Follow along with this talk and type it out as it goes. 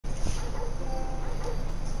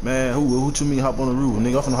Man, who you mean hop on the roof?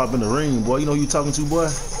 Nigga, I'm finna hop in the ring, boy. You know who you talking to, boy?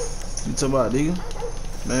 You talking about, nigga?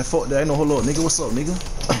 Man, fuck that. Ain't no hold up, nigga. What's up, nigga?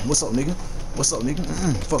 What's up, nigga? What's up, nigga?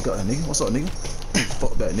 Fuck that, nigga. What's up, nigga?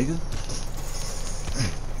 Fuck that, nigga.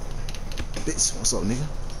 Bitch, what's up, nigga?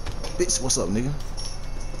 Bitch, what's up, nigga?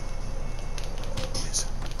 Bitch.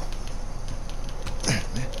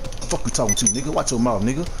 Man, fuck you talking to, nigga? Watch your mouth,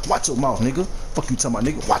 nigga. Watch your mouth, nigga. Fuck you talking about,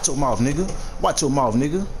 nigga. Watch your mouth, nigga. Watch your mouth,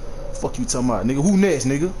 nigga. Fuck you talking about, nigga. Who next,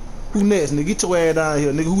 nigga? Who next, nigga? Get your ass down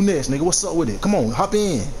here, nigga. Who next, nigga? What's up with it? Come on, hop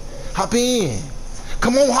in. Hop in.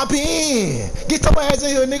 Come on, hop in. Get your ass in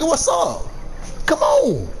here, nigga. What's up? Come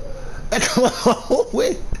on. Come on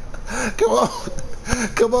with it. Come on.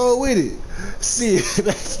 Come on with it. Shit.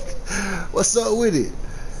 What's up with it?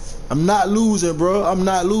 I'm not losing, bro. I'm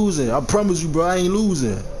not losing. I promise you, bro. I ain't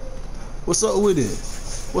losing. What's up with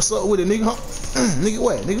it? What's up with it, nigga? Huh? Nigga,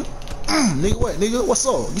 what, nigga? Nigga, what, nigga? What's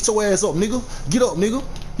up? Get your ass up, nigga. Get up, nigga.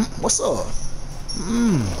 What's up?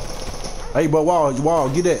 Hey, bro, Wall,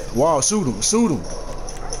 get that. Wall, shoot him. Shoot him.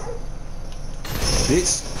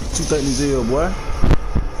 Bitch. What you think this is, boy?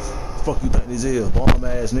 Fuck you think this is, bomb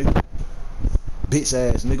ass nigga. Bitch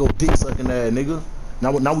ass nigga. Dick sucking ass nigga.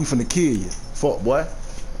 Now we finna kill you. Fuck, boy.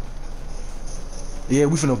 Yeah,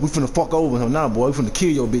 we finna fuck over him now, boy. We finna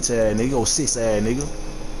kill your bitch ass nigga. Your sis ass nigga.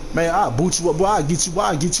 Man, I'll boot you up, boy. I'll get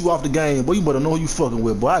you off the game, boy. You better know who you fucking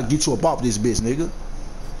with, boy. I'll get you up off this bitch, nigga.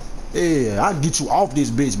 Yeah, I'll get you off this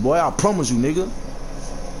bitch, boy. I promise you, nigga.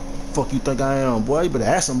 Fuck you think I am, boy? You better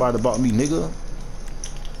ask somebody about me, nigga.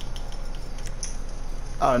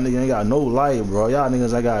 Y'all niggas ain't got no life, bro. Y'all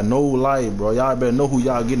niggas ain't got no life, bro. Y'all better know who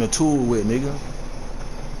y'all getting a tool with, nigga. You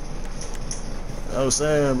know what I'm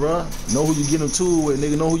saying, bro? Know who you getting a tool with,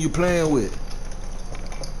 nigga. Know who you playing with.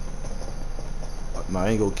 Nah, I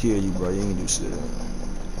ain't gonna kill you, bro. You ain't do shit.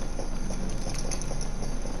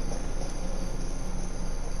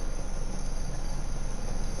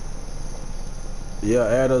 Yeah,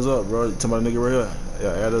 add us up, bro. Tell my nigga right here.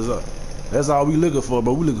 Yeah, add us up. That's all we looking for,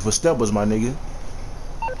 bro. We looking for steppers, my nigga.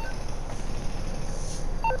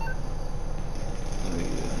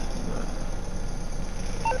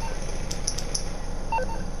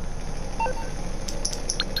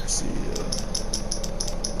 See ya.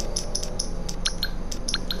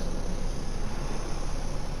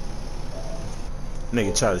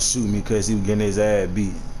 Nigga try to shoot me cause he was getting his ass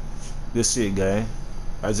beat. Good shit, gang.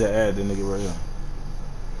 I just added the nigga right here.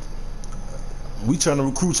 We trying to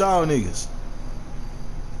recruit y'all niggas.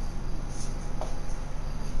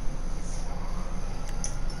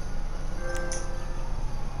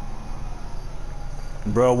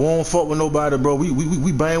 Bro, we don't fuck with nobody, bro.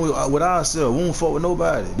 We bang with ourselves. We don't fuck with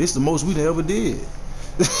nobody. This is the most we ever did.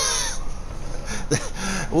 We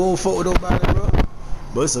don't fuck with nobody, bro.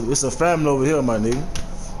 But it's a family over here, my nigga.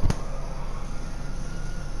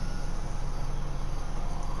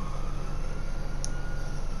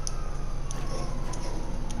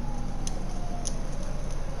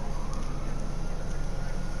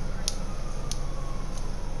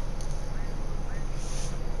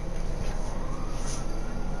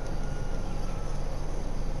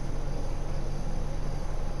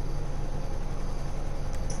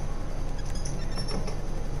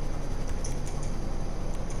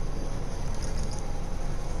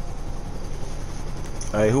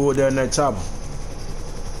 Hey, who was there in that chopper?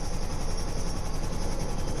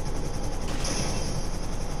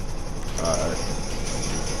 Alright.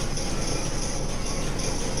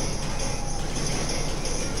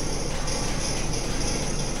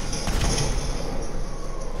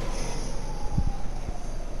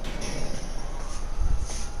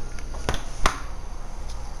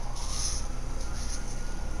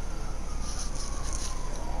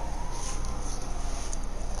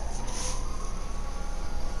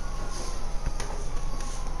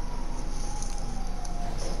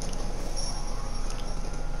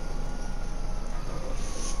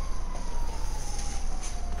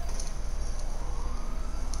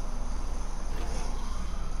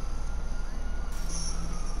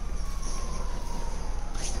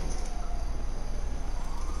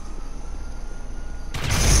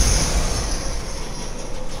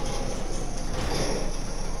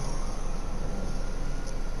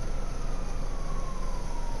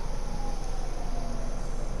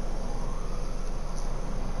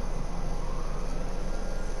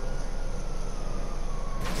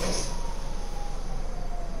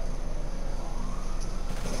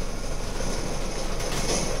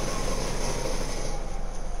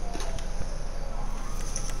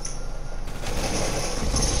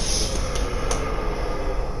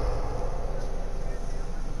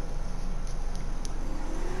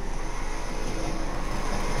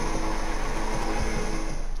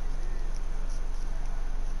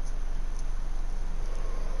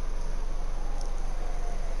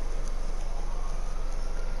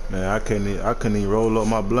 Man, I couldn't even roll up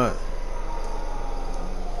my blunt.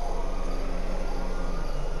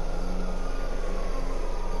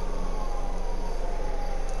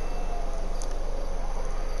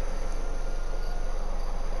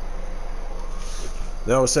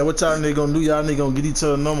 They always say, what y'all niggas gonna do? Y'all niggas gonna get each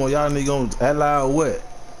other number? Y'all niggas gonna ally or what?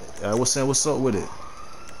 What's up with it?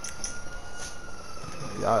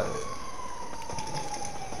 Y'all,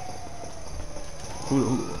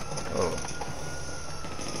 who? Oh.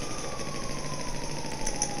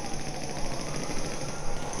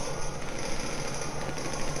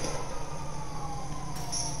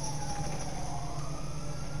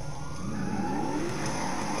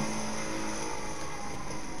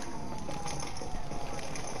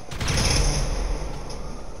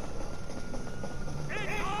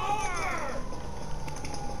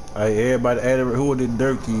 Hey, everybody added, who did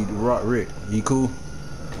Durkee, Rock Rick? He cool?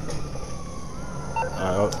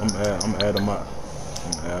 Alright, I'm add him up.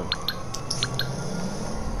 I'm add him.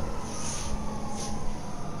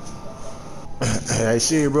 Hey,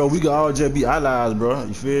 shit, bro, we can all just be allies, bro.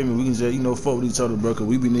 You feel me? We can just, you know, fuck with each other, bro, cause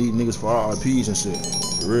we be needing niggas for our RPs and shit.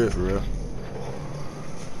 For real, for real.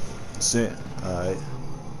 Sent. Alright.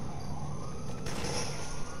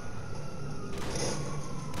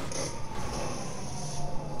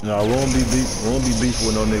 No, we won't be beef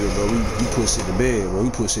with no nigga, bro. We put shit to bed, bro. We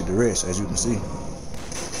put shit to rest, as you can see.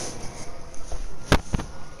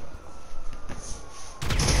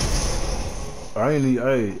 I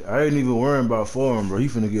ain't even worrying about Foreign, bro. He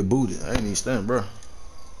finna get booted. I ain't even stand, bro.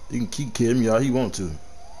 He can keep killing me all he want to.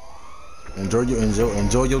 Enjoy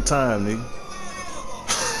your time, nigga.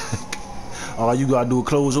 All you gotta do is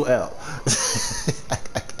close your app.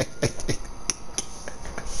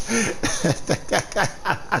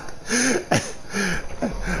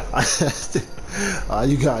 All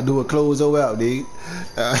you gotta do is close your app, nigga.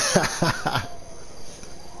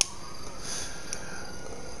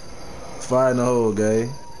 Fire in the hole, gang.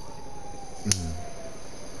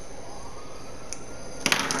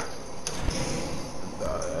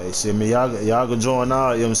 Hey, shit, man, y'all can join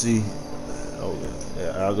our MC. Oh,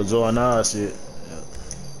 yeah, y'all can join our shit.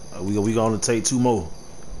 We gonna take 2 more.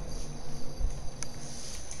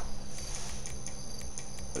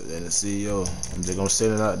 Then the CEO, I'm just gonna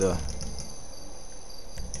send it out there.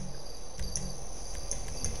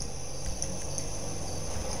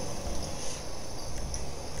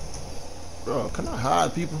 Bro, can I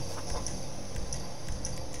hide people?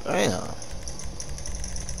 Damn.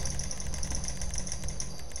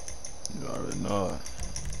 You already know it.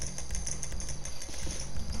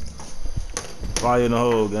 Fire in the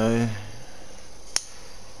hole, gang.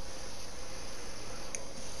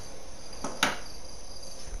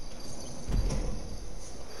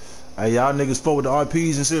 Hey, y'all niggas fuck with the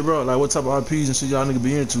RPs and shit, bro. Like, what type of RPs and shit y'all niggas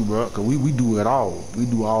be into, bro? Cause we do it all. We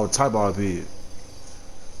do all type of RPs.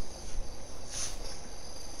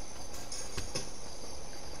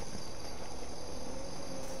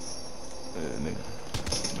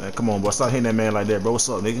 Man, come on, boy. Stop hitting that man like that, bro. What's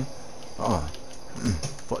up, nigga?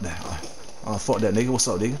 Fuck that. Fuck that, nigga. What's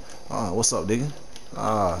up, nigga? What's up, nigga?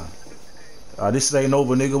 This shit ain't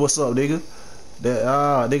over, nigga. What's up, nigga?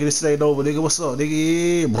 Nigga, this shit ain't over, nigga. What's up, nigga?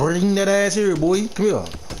 Yeah, bring that ass here, boy. Come here.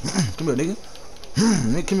 Come here, nigga.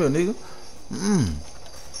 Nigga, come here, nigga.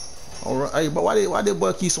 All right, hey, but why that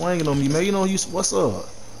boy keep swinging on me, man? You know, what's up?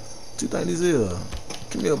 What you think this is?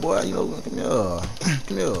 Come here, boy. You know, come here.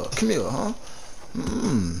 Come here. Come here, huh?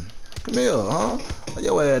 Come here, huh? Lay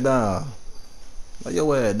your ass down. Lay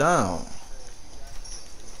your ass down.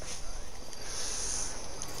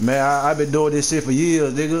 Man, I been doing this shit for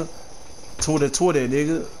years, nigga. 2020,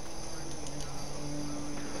 nigga.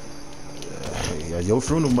 That's your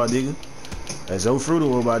funeral, my nigga. That's your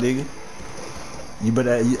funeral, my nigga. You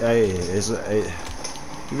better, hey,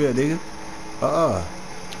 come here, nigga.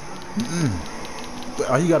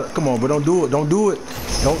 You gotta, come on, but don't do it. Don't do it.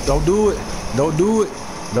 Don't do it. Don't do it.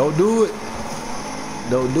 Don't do it.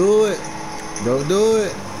 Don't do it. Don't do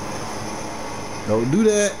it. Don't do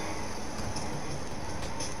that.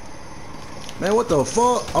 Man, what the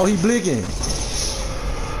fuck? Oh, he blinking.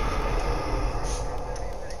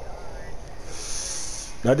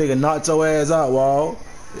 That nigga knocked your ass out, Wall.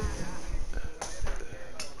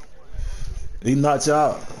 He knocked you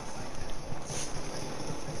out.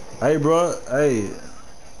 Hey, bro. Hey.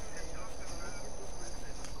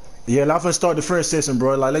 Yeah, I'm finna start the first session,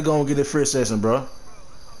 bro. Like, let's go and get the first session, bro.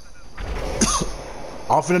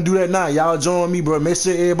 I'm finna do that now. Y'all join me, bro. Make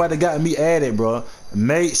sure everybody got me added, bro.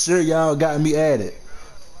 Make sure y'all got me added.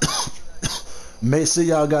 Make sure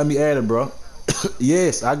y'all got me added, bro.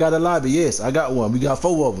 Yes, I got a lobby. Yes, I got one. We got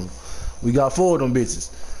 4 of them. We got 4 of them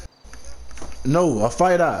bitches. No, a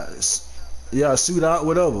fight out. Yeah, shoot out,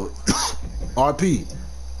 whatever. RP.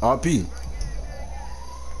 RP.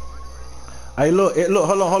 Hey, look,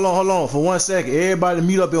 hold on, for 1 second. Everybody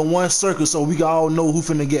meet up in one circle so we can all know who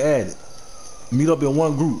finna get at it. Meet up in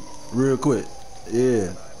one group, real quick.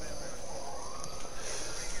 Yeah.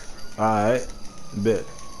 Alright, bet.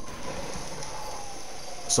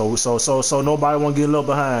 So nobody wanna get left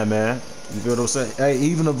behind, man. You feel what I'm saying? Hey,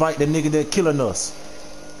 even invite the nigga that killing us.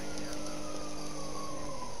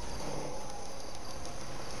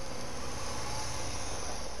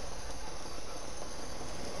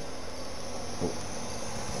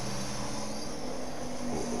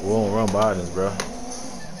 We don't run Bidens, bro.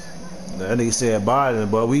 That nigga said Biden,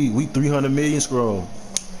 but we 300 million strong.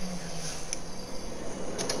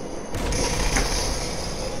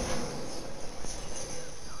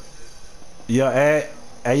 Yeah,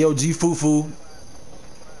 add yo G Fufu.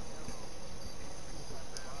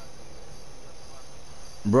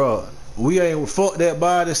 Bro, we ain't fuck that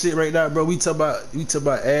Biden shit right now, bro. We talk about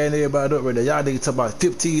adding everybody up right there. Y'all niggas talk about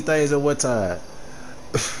 15 things at one time.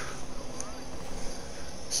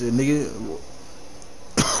 Shit, nigga.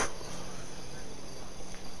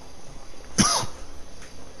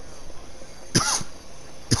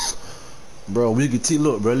 Bro, we can teach.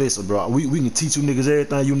 Look, bro, listen, bro. We can teach you niggas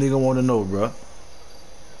everything you nigga want to know, bro.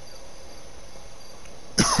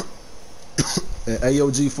 And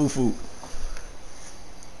AOG Fufu.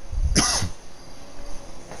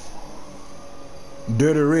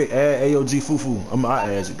 Dirty Rick, add AOG Fufu.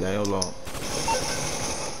 I add you, gang. Hold on.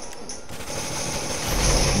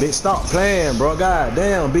 Bitch, stop playing, bro. God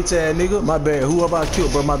damn, bitch ass nigga. My bad. Whoever I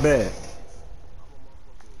killed, bro, my bad.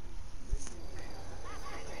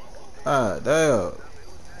 Ah, damn.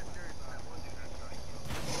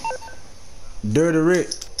 Dirty Rick,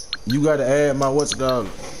 you gotta add my what's it called?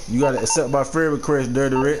 You gotta accept my friend request,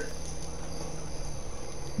 Dirty Rick.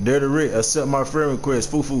 Dirty Rick, accept my friend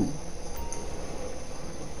request, Fufu.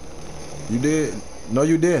 You did? No,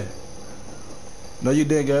 you did. No, you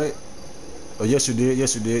did, guy. Oh, yes, you did.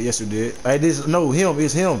 Yes, you did. Yes, you did. Hey, this no him.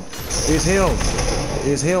 It's him. It's him.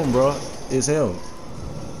 It's him, bro. It's him.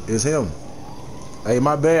 It's him. Hey,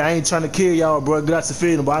 my bad. I ain't trying to kill y'all, bro. Get out your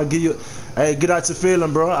feeling, but I'll give you. Hey, get out your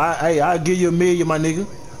feeling, bro. I'll give you $1 million, my nigga.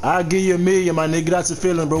 I'll give you $1 million, my nigga. Get out your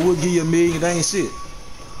feeling, bro. We'll give you $1 million. That ain't shit.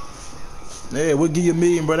 Yeah, we'll give you $1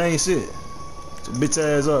 million, bro. That ain't shit. So bitch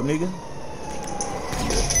ass up, nigga.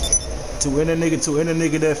 To any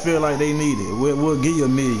nigga that feel like they need it, we'll give you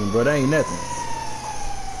 $1 million, bro. That ain't nothing.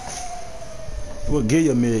 We'll give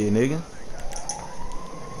you $1 million, nigga.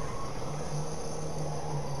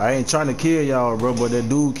 I ain't trying to kill y'all, bro, but that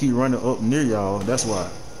dude keep running up near y'all. That's why.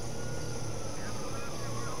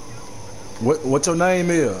 What your name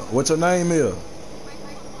is? What your name is?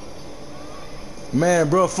 Man,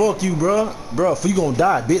 bro, fuck you, bro. Bro, you gonna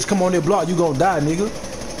die, bitch. Come on that block, you gonna die, nigga.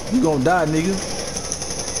 You gonna die, nigga.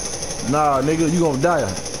 Nah, nigga, you gonna die.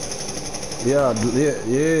 Yeah.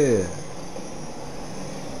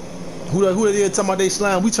 Who that is talking about they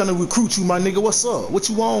slime? We trying to recruit you, my nigga. What's up? What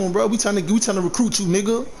you on, bro? We trying to recruit you,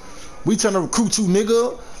 nigga. We trying to recruit you,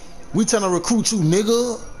 nigga. We trying to recruit you,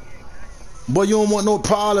 nigga. Boy, you don't want no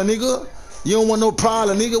problem, nigga. You don't want no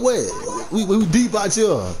problem, nigga. What? We deep out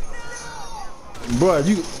here. Bro,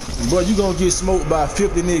 you gonna get smoked by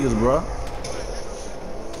 50 niggas, bro.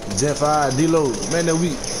 Gen 5, D-Lo. Man, that we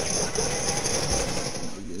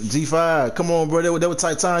G5, come on, bro. That was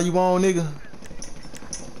tight time you on, nigga.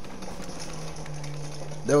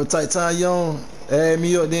 That was tight time you on. Add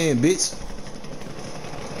me up then, bitch.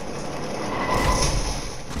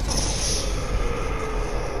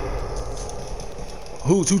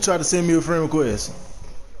 Who tried to send me a friend request?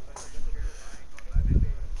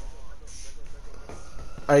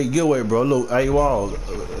 Hey, get away, bro. Look, hey, Wall.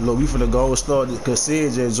 Look, we finna go start this, cause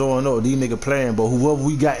Sid just joined up. These niggas playing, bro. Whoever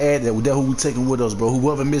we got added, that who we taking with us, bro.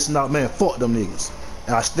 Whoever missing out, man, fuck them niggas.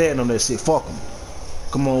 And I stand on that shit. Fuck them.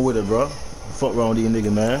 Come on with it, bro. Fuck wrong with these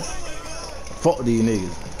niggas, man. Fuck these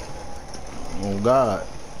niggas. Oh God.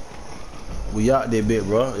 We out there, bit,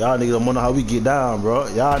 bro. Y'all niggas don't know how we get down, bro.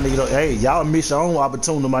 Y'all niggas, hey, y'all miss your own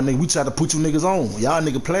opportunity, my nigga. We try to put you niggas on. Y'all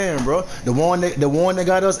niggas playing, bro. The one that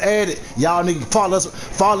got us added. Y'all niggas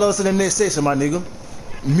follow us in the next session, my nigga.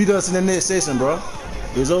 Meet us in the next session, bro.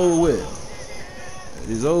 It's over with.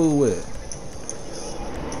 It's over with.